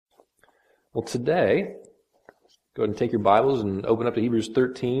Well, today, go ahead and take your Bibles and open up to Hebrews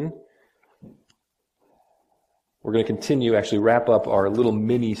 13. We're going to continue, actually wrap up our little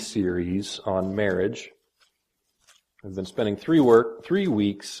mini-series on marriage. We've been spending 3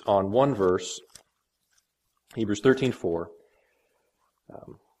 weeks on one verse, Hebrews 13:4.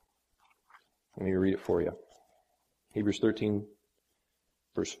 Let me read it for you. Hebrews 13,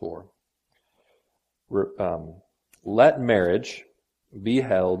 verse 4. Let marriage be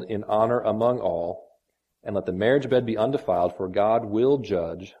held in honor among all, and let the marriage bed be undefiled, for God will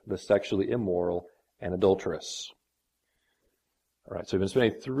judge the sexually immoral and adulterous. All right, so we've been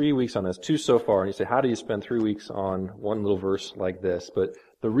spending 3 weeks on this, 2 so far, and you say, how do you spend 3 weeks on one little verse like this? But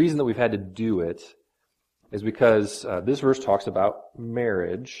the reason that we've had to do it is because this verse talks about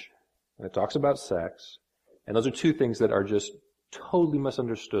marriage, and it talks about sex, and those are 2 things that are just totally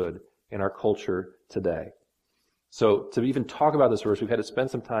misunderstood in our culture today. So to even talk about this verse, we've had to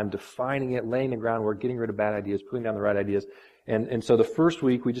spend some time defining it, laying the groundwork, getting rid of bad ideas, putting down the right ideas. And so the first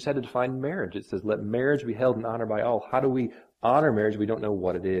week, we just had to define marriage. It says, let marriage be held in honor by all. How do we honor marriage? We don't know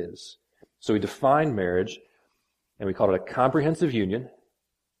what it is. So we define marriage, and we call it a comprehensive union,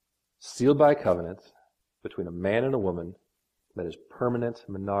 sealed by a covenant between a man and a woman that is permanent,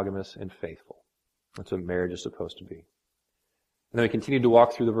 monogamous, and faithful. That's what marriage is supposed to be. And then we continued to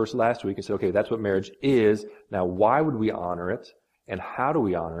walk through the verse last week and said, okay, that's what marriage is. Now, why would we honor it? And how do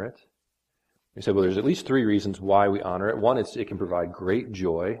we honor it? We said, well, there's at least 3 reasons why we honor it. One, it can provide great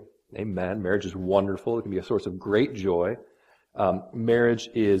joy. Amen. Marriage is wonderful. It can be a source of great joy. Marriage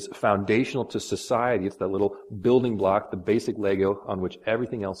is foundational to society. It's that little building block, the basic Lego on which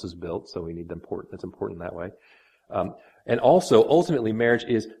everything else is built. So we need it's important that way. And also, ultimately, marriage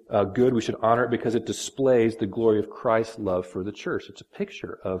is good. We should honor it because it displays the glory of Christ's love for the church. It's a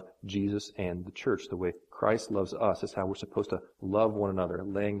picture of Jesus and the church. The way Christ loves us is how we're supposed to love one another,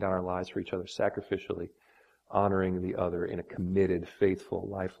 laying down our lives for each other sacrificially, honoring the other in a committed, faithful,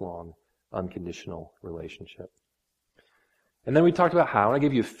 lifelong, unconditional relationship. And then we talked about how, and I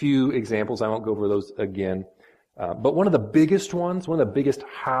gave you a few examples. I won't go over those again. But one of the biggest ones, one of the biggest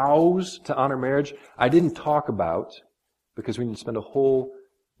hows to honor marriage, I didn't talk about because we need to spend a whole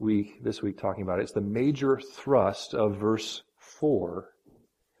week this week talking about it. It's the major thrust of verse 4.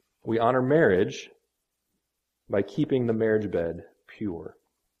 We honor marriage by keeping the marriage bed pure.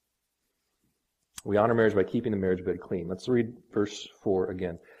 We honor marriage by keeping the marriage bed clean. Let's read verse 4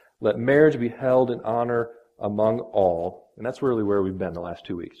 again. Let marriage be held in honor among all. And that's really where we've been the last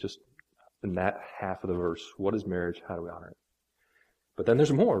 2 weeks, just in that half of the verse. What is marriage? How do we honor it? But then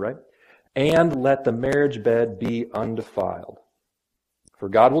there's more, right? And let the marriage bed be undefiled. For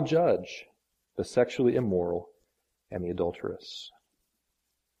God will judge the sexually immoral and the adulterous.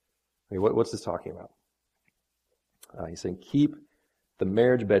 I mean, what's this talking about? He's saying keep the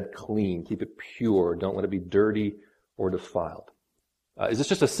marriage bed clean. Keep it pure. Don't let it be dirty or defiled. Is this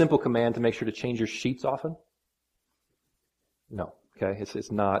just a simple command to make sure to change your sheets often? No. Okay,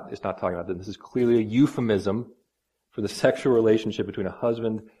 it's not talking about that. This is clearly a euphemism for the sexual relationship between a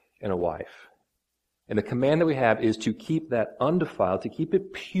husband and a wife. And the command that we have is to keep that undefiled, to keep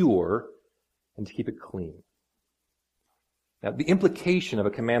it pure, and to keep it clean. Now, the implication of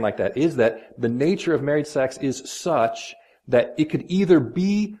a command like that is that the nature of married sex is such that it could either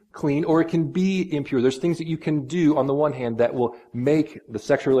be clean or it can be impure. There's things that you can do on the one hand that will make the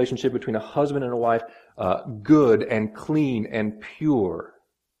sexual relationship between a husband and a wife good and clean and pure.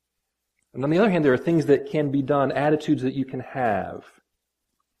 And on the other hand, there are things that can be done, attitudes that you can have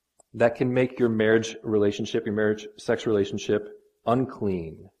that can make your marriage relationship, your marriage sex relationship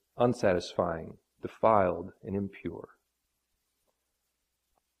unclean, unsatisfying, defiled, and impure.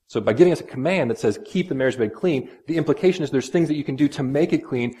 So by giving us a command that says keep the marriage bed clean, the implication is there's things that you can do to make it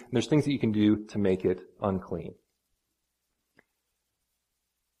clean, and there's things that you can do to make it unclean.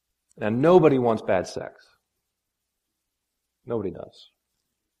 Now, nobody wants bad sex. Nobody does.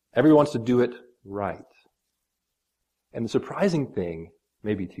 Everyone wants to do it right. And the surprising thing,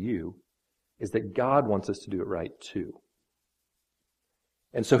 maybe to you, is that God wants us to do it right too.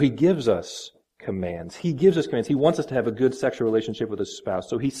 And so He gives us commands. He gives us commands. He wants us to have a good sexual relationship with a spouse.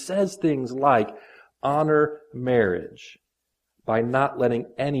 So He says things like, honor marriage by not letting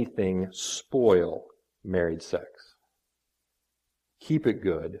anything spoil married sex. Keep it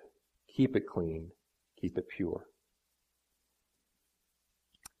good. Keep it clean. Keep it pure.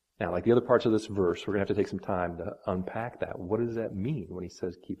 Now, like the other parts of this verse, we're going to have to take some time to unpack that. What does that mean when He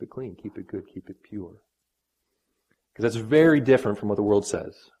says keep it clean, keep it good, keep it pure? Because that's very different from what the world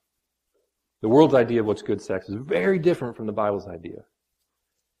says. The world's idea of what's good sex is very different from the Bible's idea.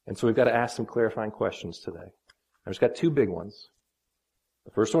 And so we've got to ask some clarifying questions today. I've just got 2 big ones.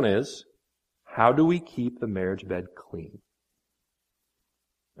 The first one is, how do we keep the marriage bed clean?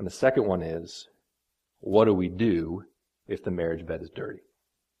 And the second one is, what do we do if the marriage bed is dirty?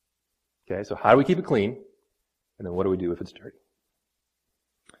 Okay, so how do we keep it clean? And then what do we do if it's dirty?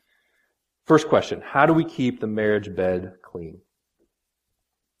 First question, how do we keep the marriage bed clean?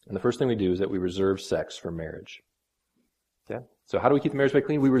 And the first thing we do is that we reserve sex for marriage. Okay, so how do we keep the marriage bed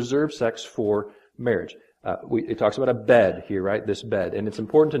clean? We reserve sex for marriage. It talks about a bed here, right? This bed. And it's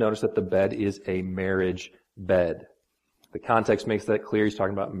important to notice that the bed is a marriage bed. The context makes that clear. He's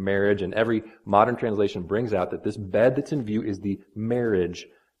talking about marriage, and every modern translation brings out that this bed that's in view is the marriage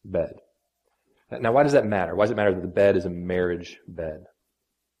bed. Now, why does that matter? Why does it matter that the bed is a marriage bed?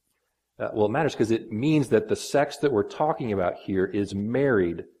 Well, it matters because it means that the sex that we're talking about here is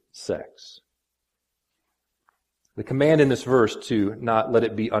married sex. The command in this verse to not let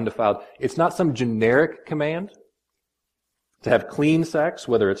it be undefiled, it's not some generic command to have clean sex,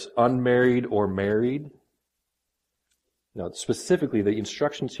 whether it's unmarried or married. No, specifically, the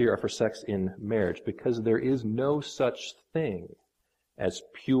instructions here are for sex in marriage because there is no such thing as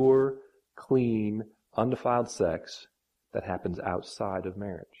pure, clean, undefiled sex that happens outside of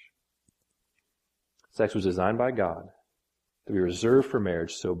marriage. Sex was designed by God to be reserved for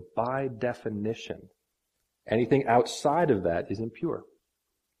marriage, so by definition, anything outside of that is impure.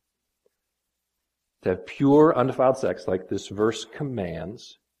 To have pure, undefiled sex, like this verse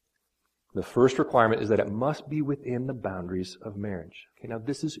commands, the first requirement is that it must be within the boundaries of marriage. Okay, now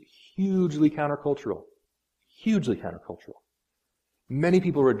this is hugely countercultural. Hugely countercultural. Many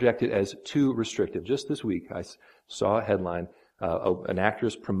people reject it as too restrictive. Just this week, I saw a headline, an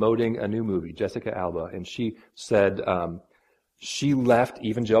actress promoting a new movie, Jessica Alba, and she said she left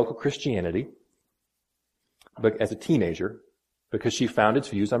evangelical Christianity as a teenager because she found its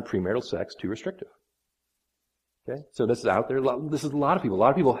views on premarital sex too restrictive. Okay, so this is out there. This is a lot of people. A lot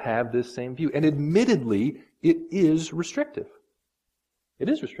of people have this same view, and admittedly, it is restrictive. It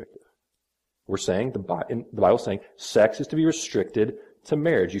is restrictive. We're saying the Bible is saying sex is to be restricted to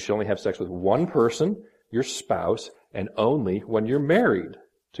marriage. You should only have sex with one person, your spouse, and only when you're married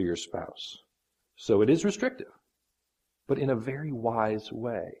to your spouse. So it is restrictive, but in a very wise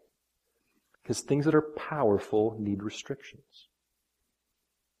way. Because things that are powerful need restrictions.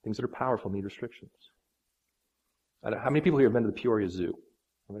 Things that are powerful need restrictions. How many people here have been to the Peoria Zoo?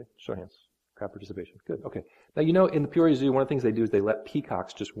 Anybody? Show of hands. Crowd participation. Good. Okay. Now, you know, in the Peoria Zoo, one of the things they do is they let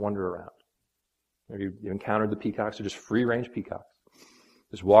peacocks just wander around. Have you encountered the peacocks? They're just free-range peacocks.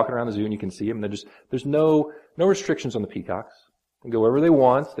 Just walking around the zoo and you can see them. There's no restrictions on the peacocks. They can go wherever they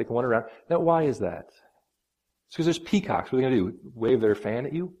want. They can wander around. Now, why is that? It's because there's peacocks. What are they going to do? Wave their fan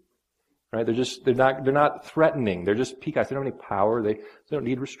at you? Right? They're not threatening. They're just peacocks. They don't have any power. They don't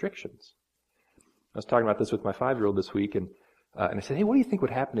need restrictions. I was talking about this with my 5-year-old this week, and I said, hey, what do you think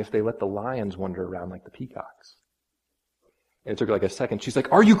would happen if they let the lions wander around like the peacocks? And it took her like a second. She's like,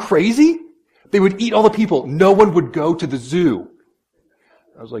 are you crazy? They would eat all the people. No one would go to the zoo.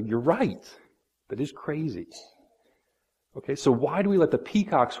 I was like, you're right. That is crazy. Okay, so why do we let the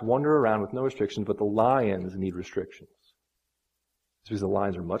peacocks wander around with no restrictions, but the lions need restrictions? It's because the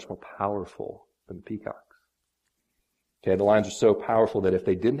lions are much more powerful than the peacocks. Okay, the lions are so powerful that if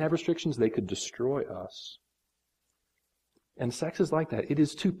they didn't have restrictions, they could destroy us. And sex is like that. It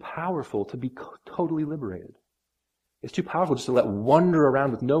is too powerful to be totally liberated. It's too powerful just to let wander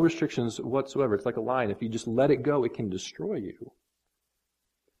around with no restrictions whatsoever. It's like a lion. If you just let it go, it can destroy you.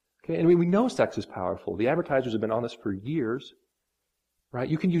 Okay, and we know sex is powerful. The advertisers have been on this for years, right?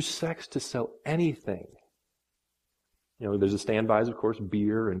 You can use sex to sell anything. You know, there's the standbys, of course,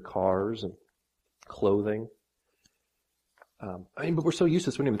 beer and cars and clothing. But we're so used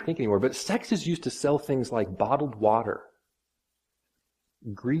to this, we don't even think anymore. But sex is used to sell things like bottled water,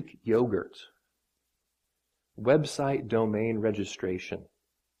 Greek yogurt, website domain registration,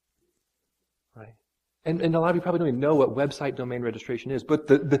 right? And a lot of you probably don't even know what website domain registration is. But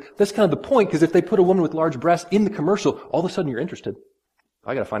that's kind of the point, because if they put a woman with large breasts in the commercial, all of a sudden you're interested.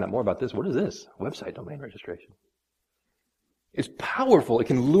 I got to find out more about this. What is this? Website domain registration. It's powerful. It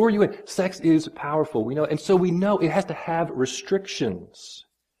can lure you in. Sex is powerful. We know, and so we know it has to have restrictions.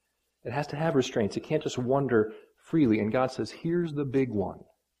 It has to have restraints. It can't just wander freely. And God says, here's the big one.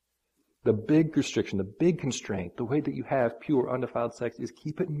 The big restriction, the big constraint, the way that you have pure, undefiled sex is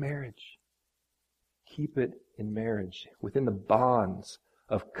keep it in marriage. Keep it in marriage, within the bonds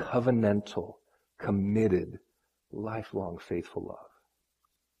of covenantal, committed, lifelong, faithful love.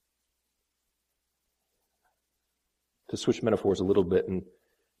 To switch metaphors a little bit and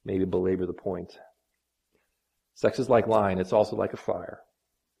maybe belabor the point. Sex is like wine. It's also like a fire.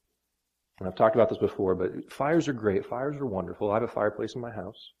 And I've talked about this before, but fires are great. Fires are wonderful. I have a fireplace in my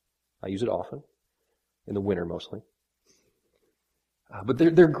house. I use it often, in the winter mostly. But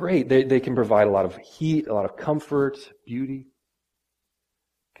they're great. They can provide a lot of heat, a lot of comfort, beauty.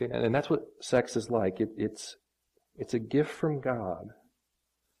 Okay, and that's what sex is like. It's a gift from God.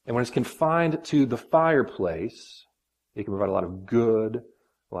 And when it's confined to the fireplace, it can provide a lot of good,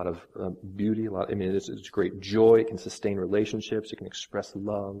 a lot of beauty, it's great joy. It can sustain relationships. It can express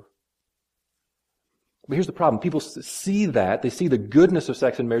love. But here's the problem. People see that. They see the goodness of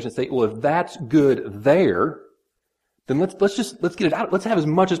sex in marriage and say, well, if that's good there, then let's get it out. Let's have as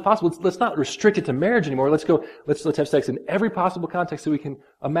much as possible. Let's not restrict it to marriage anymore. Let's have sex in every possible context that we can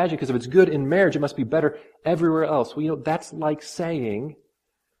imagine, because if it's good in marriage, it must be better everywhere else. Well, that's like saying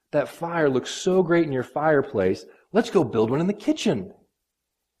that fire looks so great in your fireplace. Let's go build one in the kitchen.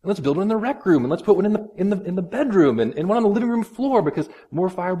 And let's build one in the rec room, and let's put one in the bedroom, and one on the living room floor, because more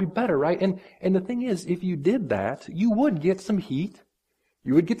fire would be better, right? And the thing is, if you did that, you would get some heat,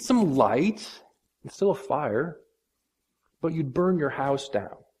 you would get some light, it's still a fire, but you'd burn your house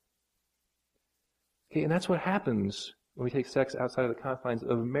down. Okay, and that's what happens when we take sex outside of the confines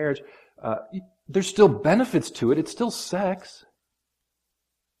of marriage. There's still benefits to it. It's still sex,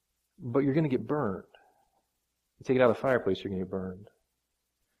 but you're going to get burned. You take it out of the fireplace, you're going to get burned.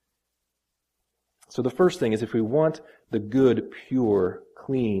 So the first thing is, if we want the good, pure,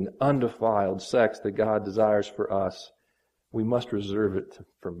 clean, undefiled sex that God desires for us, we must reserve it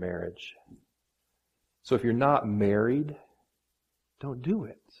for marriage. So if you're not married, don't do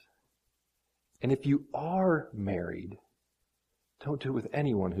it. And if you are married, don't do it with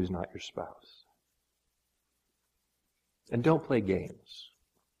anyone who's not your spouse. And don't play games.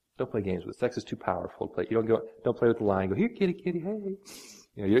 Don't play games with it. Sex is too powerful to play. Don't play with the line. Go, here, kitty, kitty, hey.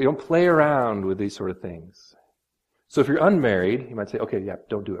 You don't play around with these sort of things. So if you're unmarried, you might say, okay, yeah,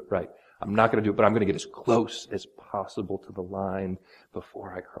 don't do it, right. I'm not going to do it, but I'm going to get as close as possible to the line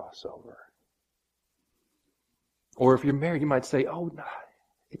before I cross over. Or if you're married, you might say, oh,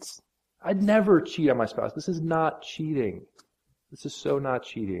 I'd never cheat on my spouse. This is not cheating. This is so not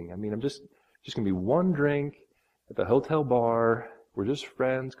cheating. I'm just going to be one drink at the hotel bar. We're just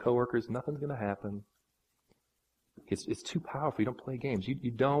friends, coworkers. Nothing's going to happen. It's too powerful. You don't play games. You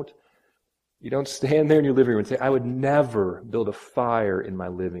don't stand there in your living room and say, I would never build a fire in my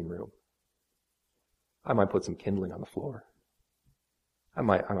living room. I might put some kindling on the floor. I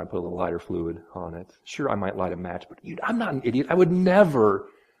might put a little lighter fluid on it. Sure, I might light a match, but I'm not an idiot. I would never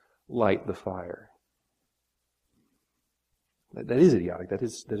light the fire. That is idiotic. That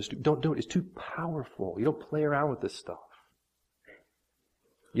is don't do it. It's too powerful. You don't play around with this stuff.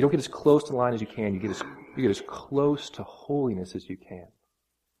 You don't get as close to the line as you can. You get as close to holiness as you can.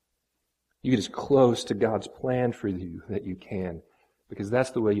 You get as close to God's plan for you that you can, because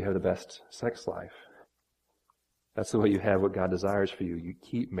that's the way you have the best sex life. That's the way you have what God desires for you. You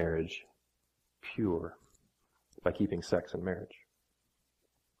keep marriage pure by keeping sex in marriage.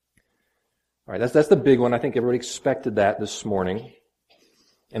 All right, that's the big one. I think everybody expected that this morning,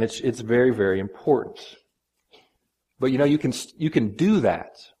 and it's very, very important. But you can do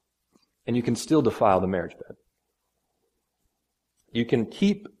that, and you can still defile the marriage bed. You can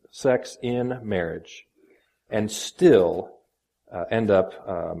keep sex in marriage and still end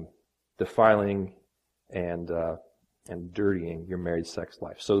up defiling and dirtying your married sex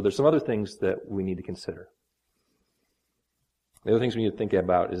life. So there's some other things that we need to consider. The other things we need to think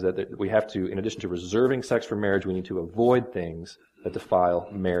about is that we have to, in addition to reserving sex for marriage, we need to avoid things that defile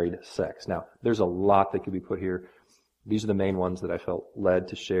married sex. Now, there's a lot that could be put here. These are the main ones that I felt led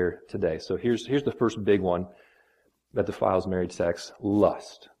to share today. So here's the first big one that defiles married sex: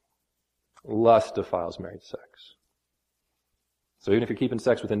 lust. Lust defiles married sex. So even if you're keeping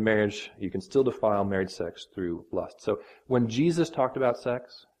sex within marriage, you can still defile married sex through lust. So when Jesus talked about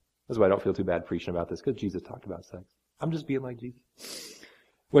sex, this is why I don't feel too bad preaching about this, because Jesus talked about sex. I'm just being like Jesus.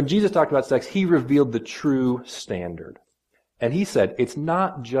 When Jesus talked about sex, he revealed the true standard. And he said, it's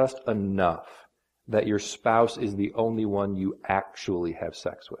not just enough that your spouse is the only one you actually have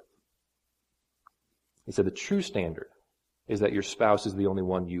sex with. He said the true standard is that your spouse is the only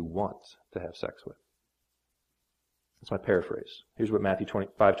one you want to have sex with. That's my paraphrase. Here's what Matthew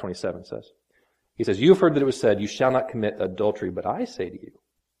 5:27 says. He says, you have heard that it was said, you shall not commit adultery, but I say to you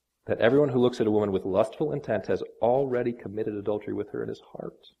that everyone who looks at a woman with lustful intent has already committed adultery with her in his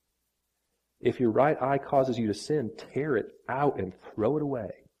heart. If your right eye causes you to sin, tear it out and throw it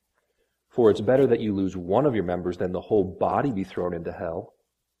away. For it's better that you lose one of your members than the whole body be thrown into hell.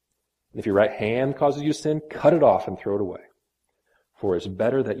 And if your right hand causes you to sin, cut it off and throw it away. For it's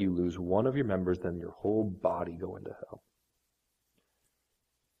better that you lose one of your members than your whole body go into hell.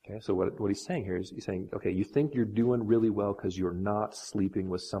 Okay, so what he's saying here is he's saying, okay, you think you're doing really well because you're not sleeping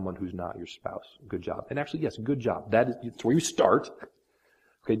with someone who's not your spouse. Good job. And actually, yes, good job. That's where you start.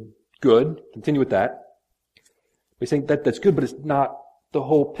 Okay, good. Continue with that. He's saying that's good, but it's not the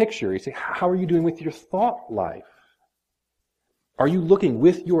whole picture. He's saying, how are you doing with your thought life? Are you looking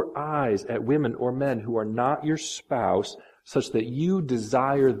with your eyes at women or men who are not your spouse such that you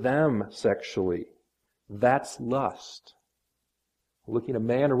desire them sexually? That's lust. Looking at a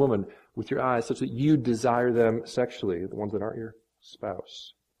man or woman with your eyes such that you desire them sexually, the ones that aren't your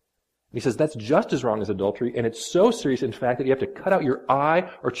spouse. And he says that's just as wrong as adultery, and it's so serious, in fact, that you have to cut out your eye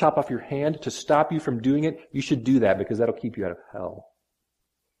or chop off your hand to stop you from doing it. You should do that because that'll keep you out of hell.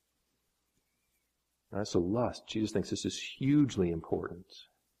 All right, so lust, Jesus thinks this is hugely important.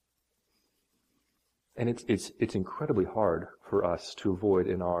 And it's incredibly hard for us to avoid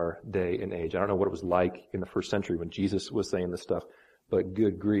in our day and age. I don't know what it was like in the first century when Jesus was saying this stuff, but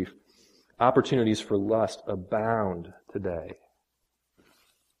good grief. Opportunities for lust abound today.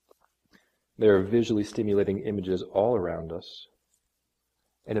 There are visually stimulating images all around us.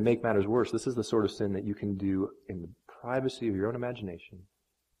 And to make matters worse, this is the sort of sin that you can do in the privacy of your own imagination.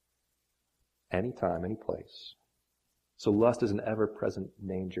 Anytime, any place. So lust is an ever-present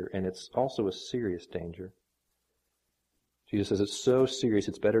danger, and it's also a serious danger. Jesus says it's so serious,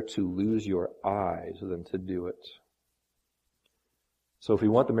 it's better to lose your eyes than to do it. So if we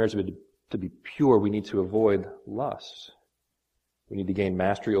want the marriage to be pure, we need to avoid lust. We need to gain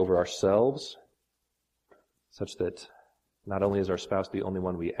mastery over ourselves, such that not only is our spouse the only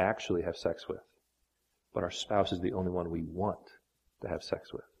one we actually have sex with, but our spouse is the only one we want to have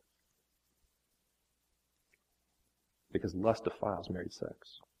sex with. Because lust defiles married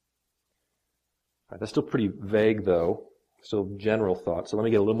sex. All right, that's still pretty vague, though. Still general thoughts. So let me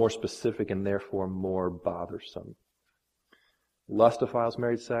get a little more specific and therefore more bothersome. Lust defiles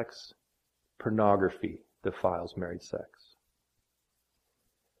married sex. Pornography defiles married sex.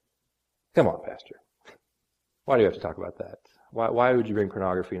 Come on, Pastor. Why do you have to talk about that? Why would you bring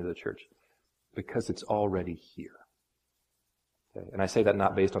pornography into the church? Because it's already here. Okay? And I say that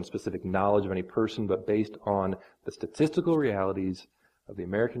not based on specific knowledge of any person, but based on the statistical realities of the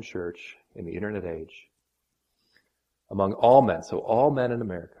American church in the internet age. Among all men, so all men in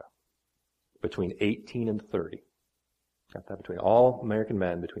America, between 18 and 30, got that? Between all American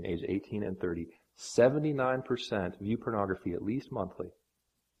men between age 18 and 30, 79% view pornography at least monthly.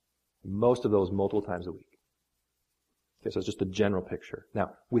 Most of those multiple times a week. Okay, so it's just a general picture.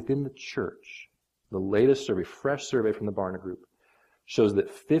 Now, within the church, the latest survey, fresh survey from the Barna Group, shows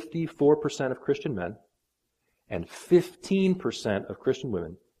that 54% of Christian men and 15% of Christian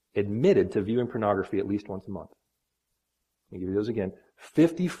women admitted to viewing pornography at least once a month. Let me give you those again.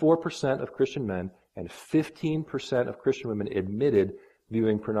 54% of Christian men and 15% of Christian women admitted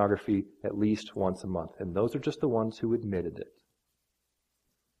viewing pornography at least once a month. And those are just the ones who admitted it.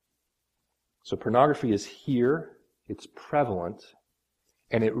 So pornography is here, it's prevalent,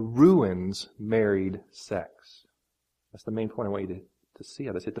 and it ruins married sex. That's the main point I want you to see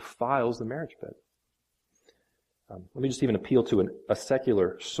how this. It defiles the marriage bed. Let me just even appeal to a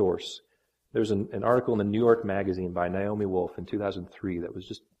secular source. There's an article in the New York Magazine by Naomi Wolf in 2003 that was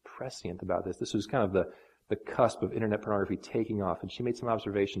just prescient about this. This was kind of the cusp of internet pornography taking off, and she made some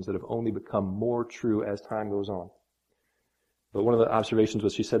observations that have only become more true as time goes on. But one of the observations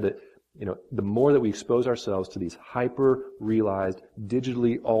was she said that, the more that we expose ourselves to these hyper-realized,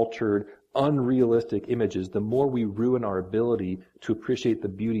 digitally altered, unrealistic images, the more we ruin our ability to appreciate the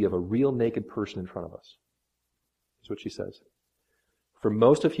beauty of a real naked person in front of us. That's what she says. For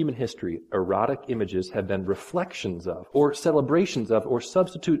most of human history, erotic images have been reflections of, or celebrations of, or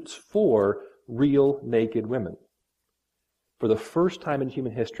substitutes for real naked women. For the first time in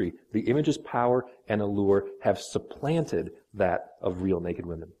human history, the image's power and allure have supplanted that of real naked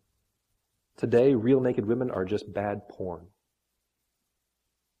women. Today, real naked women are just bad porn.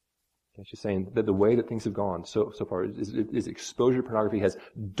 And she's saying that the way that things have gone so far is exposure to pornography has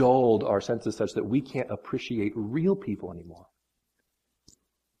dulled our senses such that we can't appreciate real people anymore.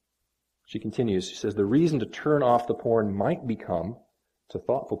 She continues, she says, the reason to turn off the porn might become, to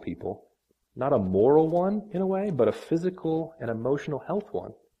thoughtful people, not a moral one in a way, but a physical and emotional health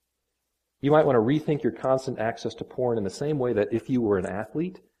one. You might want to rethink your constant access to porn in the same way that if you were an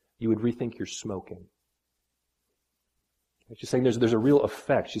athlete, you would rethink your smoking. She's saying there's a real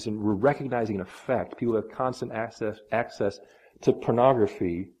effect. She's saying we're recognizing an effect. People who have constant access to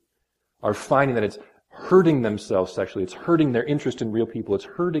pornography are finding that it's hurting themselves sexually. It's hurting their interest in real people. It's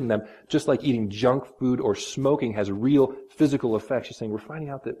hurting them just like eating junk food or smoking has real physical effects. She's saying we're finding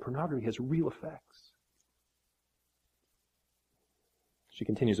out that pornography has real effects. She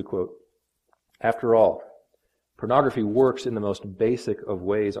continues to quote, "After all, pornography works in the most basic of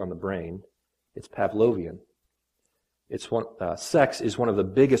ways on the brain. It's Pavlovian. Sex is one of the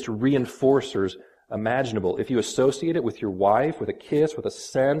biggest reinforcers imaginable. If you associate it with your wife, with a kiss, with a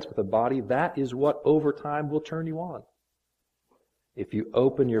scent, with a body, that is what over time will turn you on. If you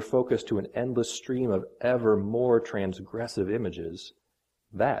open your focus to an endless stream of ever more transgressive images,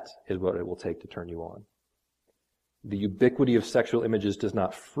 that is what it will take to turn you on. The ubiquity of sexual images does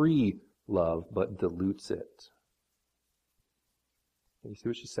not free love, but dilutes it." You see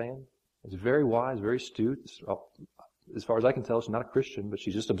what she's saying? It's very wise, very astute. As far as I can tell, she's not a Christian, but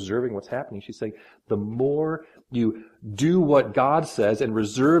she's just observing what's happening. She's saying, the more you do what God says and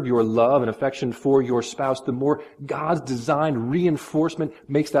reserve your love and affection for your spouse, the more God's designed reinforcement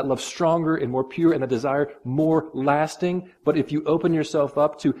makes that love stronger and more pure and the desire more lasting. But if you open yourself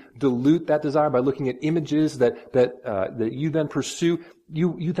up to dilute that desire by looking at images that you then pursue,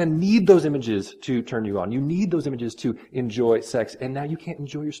 you then need those images to turn you on. You need those images to enjoy sex. And now you can't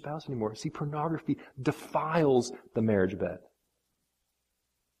enjoy your spouse anymore. See, pornography defiles the marriage bed.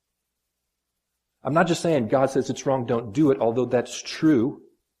 I'm not just saying God says it's wrong, don't do it, although that's true.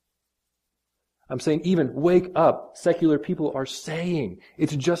 I'm saying even wake up. Secular people are saying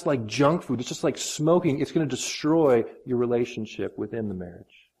it's just like junk food. It's just like smoking. It's going to destroy your relationship within the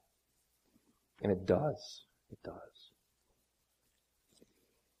marriage. And it does. It does.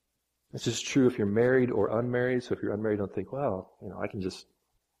 This is true if you're married or unmarried. So if you're unmarried, don't think, well, I don't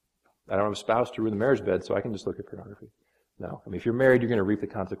have a spouse to ruin the marriage bed, so I can just look at pornography. No. If you're married, you're going to reap the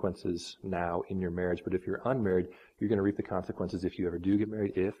consequences now in your marriage. But if you're unmarried, you're going to reap the consequences if you ever do get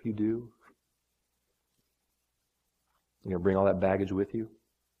married. If you do, you're going to bring all that baggage with you.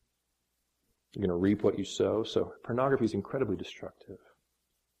 You're going to reap what you sow. So pornography is incredibly destructive.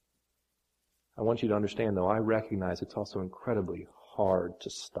 I want you to understand, though, I recognize it's also incredibly hard to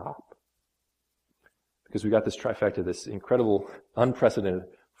stop. Because we got this trifecta, this incredible, unprecedented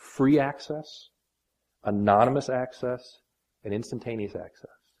free access, anonymous access, and instantaneous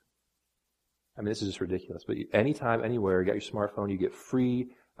access. This is just ridiculous. But anytime, anywhere, you got your smartphone, you get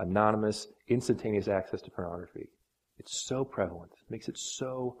free, anonymous, instantaneous access to pornography. It's so prevalent. It makes it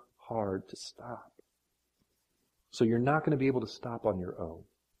so hard to stop. So you're not going to be able to stop on your own.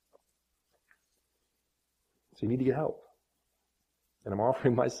 So you need to get help. And I'm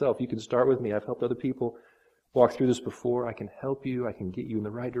offering myself. You can start with me. I've helped other people walk through this before. I can help you. I can get you in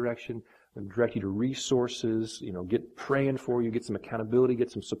the right direction and direct you to resources, get praying for you, get some accountability, get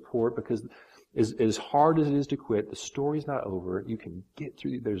some support, because as hard as it is to quit, the story's not over. You can get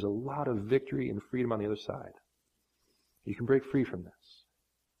through. There's a lot of victory and freedom on the other side. You can break free from this.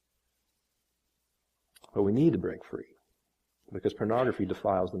 But we need to break free because pornography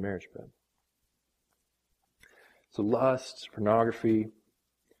defiles the marriage bed. So lust, pornography.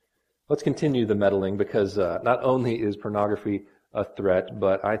 Let's continue the meddling because not only is pornography a threat,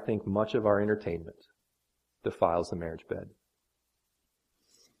 but I think much of our entertainment defiles the marriage bed.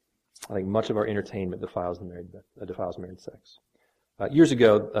 I think much of our entertainment defiles the marriage bed, defiles marriage sex. Years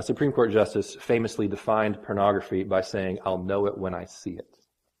ago, a Supreme Court justice famously defined pornography by saying, "I'll know it when I see it."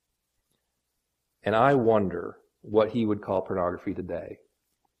 And I wonder what he would call pornography today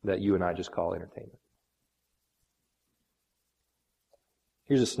that you and I just call entertainment.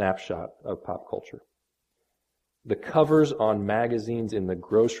 Here's a snapshot of pop culture. The covers on magazines in the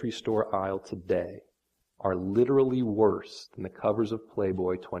grocery store aisle today are literally worse than the covers of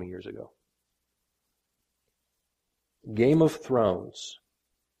Playboy 20 years ago. Game of Thrones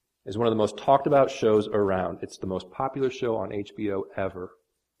is one of the most talked about shows around. It's the most popular show on HBO ever.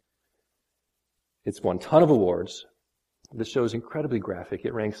 It's won a ton of awards. The show is incredibly graphic.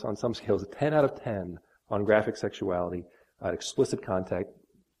 It ranks on some scales 10 out of 10 on graphic sexuality, explicit content.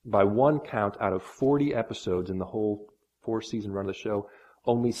 By one count, out of 40 episodes in the whole 4-season run of the show,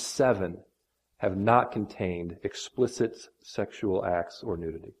 only 7 have not contained explicit sexual acts or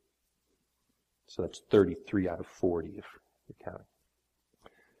nudity. So that's 33 out of 40 if you're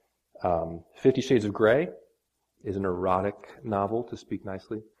counting. 50 Shades of Grey is an erotic novel, to speak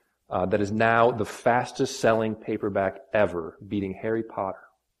nicely, that is now the fastest selling paperback ever, beating Harry Potter.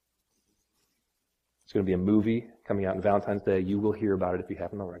 It's going to be a movie coming out on Valentine's Day. You will hear about it if you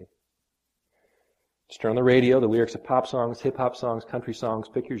haven't already. Just turn on the radio, the lyrics of pop songs, hip-hop songs, country songs,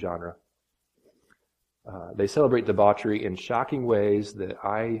 pick your genre. They celebrate debauchery in shocking ways that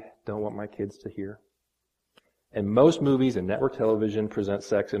I don't want my kids to hear. And most movies and network television present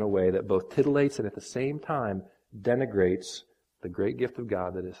sex in a way that both titillates and at the same time denigrates the great gift of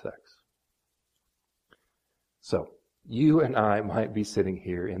God that is sex. So, You and I might be sitting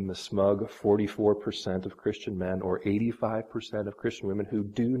here in the smug 44% of Christian men or 85% of Christian women who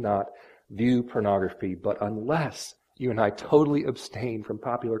do not view pornography, but unless you and I totally abstain from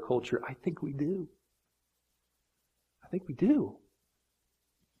popular culture, I think we do. I think we do.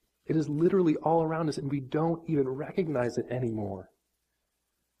 It is literally all around us, and we don't even recognize it anymore.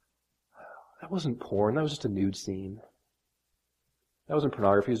 That wasn't porn. That was just a nude scene. That wasn't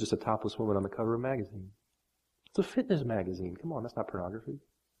pornography. It was just a topless woman on the cover of a magazine. It's a fitness magazine. Come on, that's not pornography.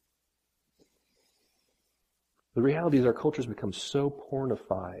 The reality is our culture has become so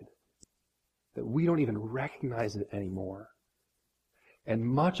pornified that we don't even recognize it anymore. And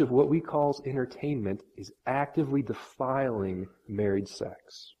much of what we call entertainment is actively defiling married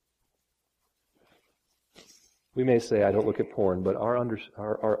sex. We may say, I don't look at porn, but our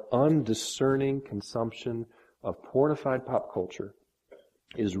undiscerning consumption of pornified pop culture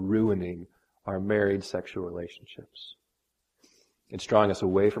is ruining our married sexual relationships. It's drawing us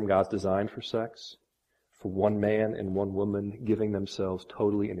away from God's design for sex, for one man and one woman giving themselves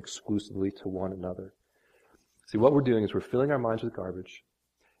totally and exclusively to one another. See, what we're doing is we're filling our minds with garbage,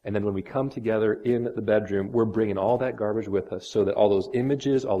 and then when we come together in the bedroom, we're bringing all that garbage with us so that all those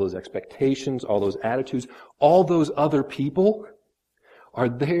images, all those expectations, all those attitudes, all those other people are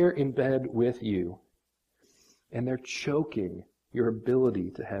there in bed with you, and they're choking your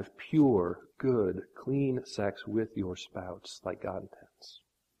ability to have pure, good, clean sex with your spouse like God intends.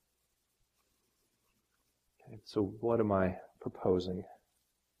 Okay, so what am I proposing?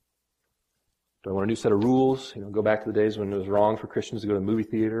 Do I want a new set of rules? Go back to the days when it was wrong for Christians to go to the movie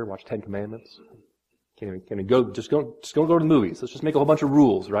theater, watch 10 Commandments? Can we go, just don't go to the movies. Let's just make a whole bunch of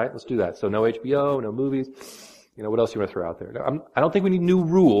rules, right? Let's do that. So no HBO, no movies. What else do you want to throw out there? I don't think we need new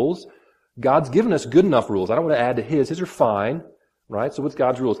rules. God's given us good enough rules. I don't want to add to His. His are fine. Right? So what's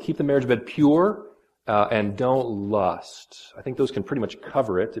God's rules? Keep the marriage bed pure and don't lust. I think those can pretty much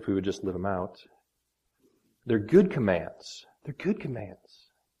cover it if we would just live them out. They're good commands. They're good commands.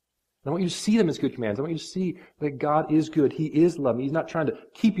 I want you to see them as good commands. I want you to see that God is good. He is loving. He's not trying to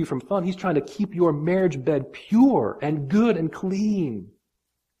keep you from fun. He's trying to keep your marriage bed pure and good and clean.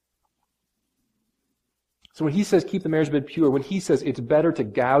 So when He says keep the marriage bed pure, when He says it's better to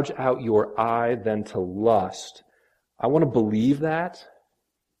gouge out your eye than to lust, I want to believe that.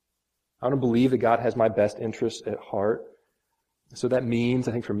 I want to believe that God has my best interests at heart. So that means,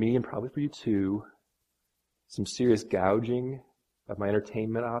 I think for me and probably for you too, some serious gouging of my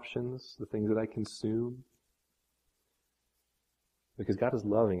entertainment options, the things that I consume. Because God is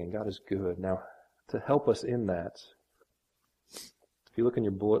loving and God is good. Now, to help us in that, if you look in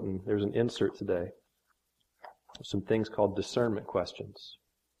your bulletin, there's an insert today. There's some things called discernment questions.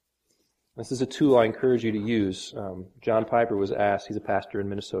 This is a tool I encourage you to use. John Piper was asked, he's a pastor in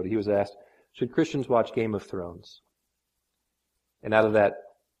Minnesota, he was asked, should Christians watch Game of Thrones? And out of that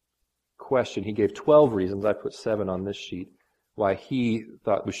question, he gave 12 reasons, I put 7 on this sheet, why he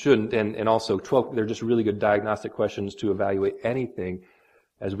thought we shouldn't, and also 12, they're just really good diagnostic questions to evaluate anything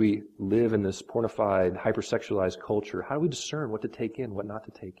as we live in this pornified, hypersexualized culture. How do we discern what to take in, what not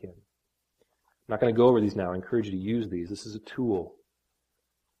to take in? I'm not going to go over these now. I encourage you to use these. This is a tool.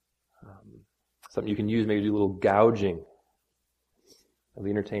 Something you can use, maybe do a little gouging of the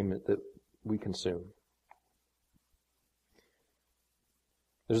entertainment that we consume.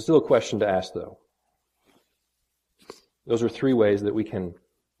 There's still a question to ask, though. Those are 3 ways that we can,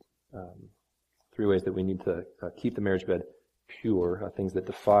 3 ways that we need to keep the marriage bed pure, things that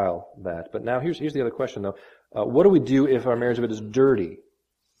defile that. But now here's the other question, though. What do we do if our marriage bed is dirty?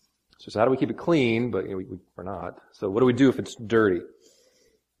 So how do we keep it clean? But we're not. So what do we do if it's dirty?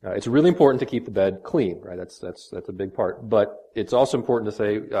 It's really important to keep the bed clean, right? That's a big part. But it's also important to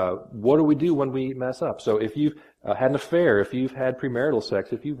say, what do we do when we mess up? So if you've had an affair, if you've had premarital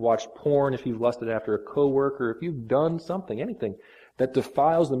sex, if you've watched porn, if you've lusted after a coworker, if you've done something, anything that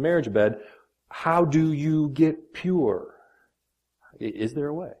defiles the marriage bed, how do you get pure? Is there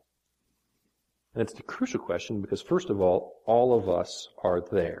a way? And it's the crucial question because, first of all of us are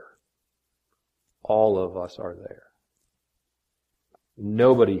there. All of us are there.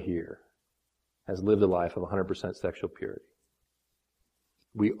 Nobody here has lived a life of 100% sexual purity.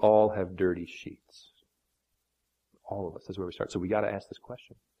 We all have dirty sheets. All of us. That's where we start. So we got to ask this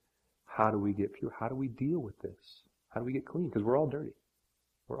question. How do we get pure? How do we deal with this? How do we get clean? Because we're all dirty.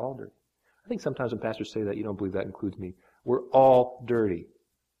 We're all dirty. I think sometimes when pastors say that, you don't believe that includes me. We're all dirty.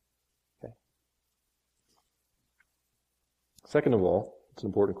 Okay. Second of all, it's an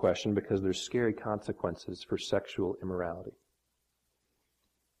important question because there's scary consequences for sexual immorality.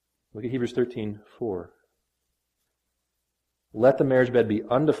 Look at Hebrews 13:4. Let the marriage bed be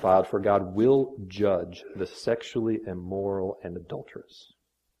undefiled, for God will judge the sexually immoral and adulterous.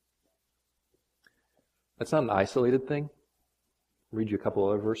 That's not an isolated thing. I'll read you a couple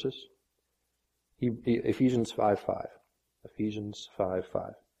other verses. Ephesians 5:5. Ephesians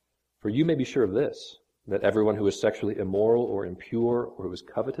 5:5. For you may be sure of this, that everyone who is sexually immoral or impure or who is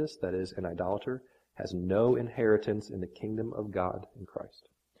covetous, that is, an idolater, has no inheritance in the kingdom of God in Christ.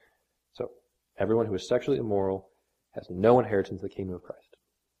 So, everyone who is sexually immoral has no inheritance in the kingdom of Christ.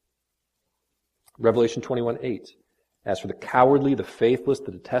 Revelation 21:8. As for the cowardly, the faithless,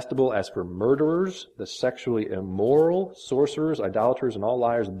 the detestable, as for murderers, the sexually immoral, sorcerers, idolaters, and all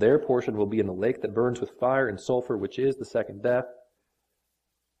liars, their portion will be in the lake that burns with fire and sulfur, which is the second death.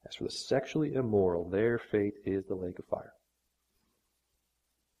 As for the sexually immoral, their fate is the lake of fire.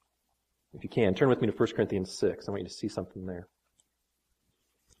 If you can, turn with me to 1 Corinthians 6. I want you to see something there.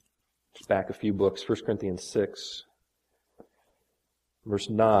 Just back a few books. 1 Corinthians 6,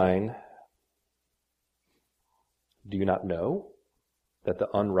 verse 9. Do you not know that the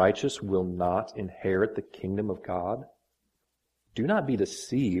unrighteous will not inherit the kingdom of God? Do not be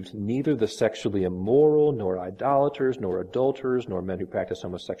deceived, neither the sexually immoral, nor idolaters, nor adulterers, nor men who practice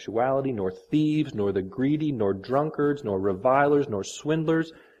homosexuality, nor thieves, nor the greedy, nor drunkards, nor revilers, nor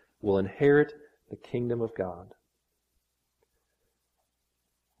swindlers will inherit the kingdom of God.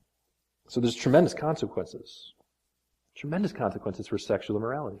 So there's tremendous consequences. Tremendous consequences for sexual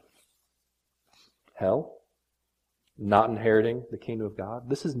immorality. Hell. Not inheriting the kingdom of God.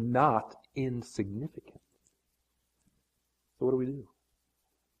 This is not insignificant. So what do we do?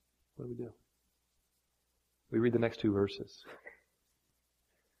 What do we do? We read the next two verses.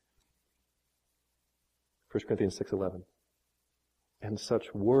 1 Corinthians 6:11. And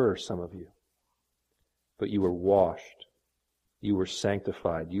such were some of you. But you were washed. You were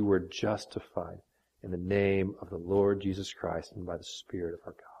sanctified. You were justified in the name of the Lord Jesus Christ and by the Spirit of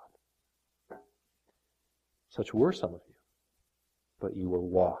our God. Such were some of you, but you were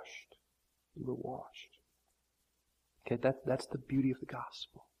washed. You were washed. Okay, that's the beauty of the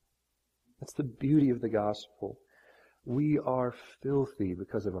gospel. That's the beauty of the gospel. We are filthy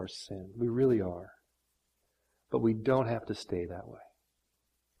because of our sin. We really are. But we don't have to stay that way.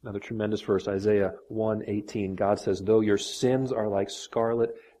 Another tremendous verse, Isaiah 1:18. God says, though your sins are like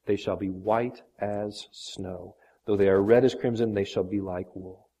scarlet, they shall be white as snow. Though they are red as crimson, they shall be like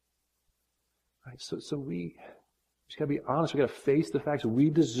wool. Right, so we just got to be honest. We got to face the facts.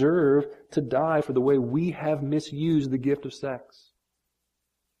 We deserve to die for the way we have misused the gift of sex.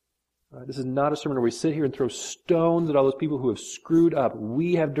 Right, this is not a sermon where we sit here and throw stones at all those people who have screwed up.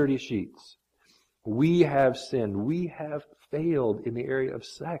 We have dirty sheets. We have sinned. We have failed in the area of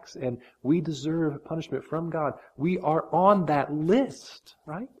sex, and we deserve punishment from God. We are on that list,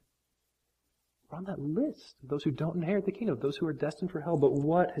 right? We're on that list of those who don't inherit the kingdom, those who are destined for hell. But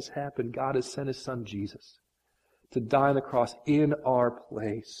what has happened? God has sent His Son Jesus to die on the cross in our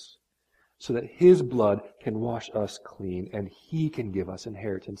place so that His blood can wash us clean and He can give us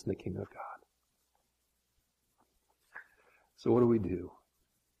inheritance in the kingdom of God. So what do?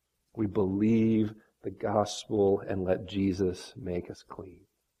 We believe the gospel and let Jesus make us clean.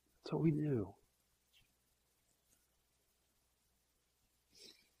 That's what we do.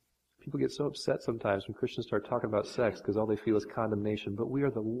 People get so upset sometimes when Christians start talking about sex because all they feel is condemnation. But we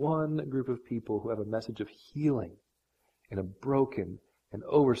are the one group of people who have a message of healing in a broken and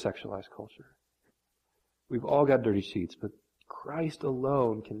over-sexualized culture. We've all got dirty sheets, but Christ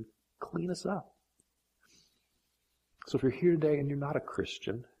alone can clean us up. So if you're here today and you're not a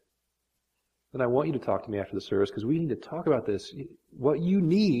Christian, then I want you to talk to me after the service because we need to talk about this. What you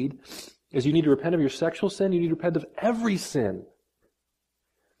need is you need to repent of your sexual sin. You need to repent of every sin.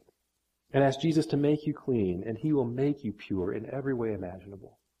 And ask Jesus to make you clean, and He will make you pure in every way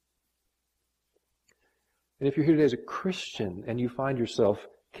imaginable. And if you're here today as a Christian and you find yourself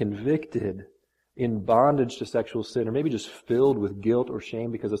convicted in bondage to sexual sin, or maybe just filled with guilt or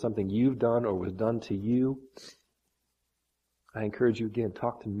shame because of something you've done or was done to you, I encourage you again,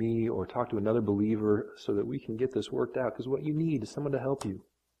 talk to me or talk to another believer so that we can get this worked out. Because what you need is someone to help you.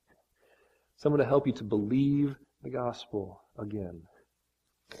 Someone to help you to believe the gospel again.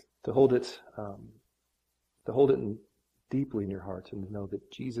 To hold it deeply in your heart and to know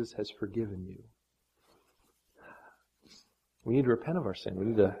that Jesus has forgiven you. We need to repent of our sin. We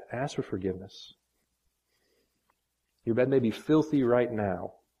need to ask for forgiveness. Your bed may be filthy right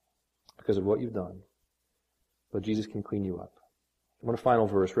now because of what you've done, but Jesus can clean you up. One final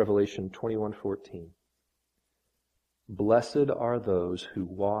verse, Revelation 21:14. Blessed are those who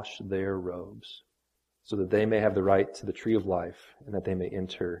wash their robes, so that they may have the right to the tree of life, and that they may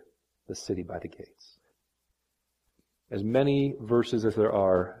enter the city by the gates. as many verses as there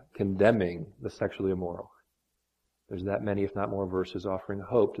are condemning the sexually immoral, there's that many, if not more, verses offering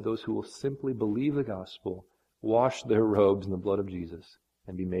hope to those who will simply believe the gospel, wash their robes in the blood of Jesus,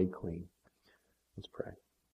 and be made clean. Let's pray.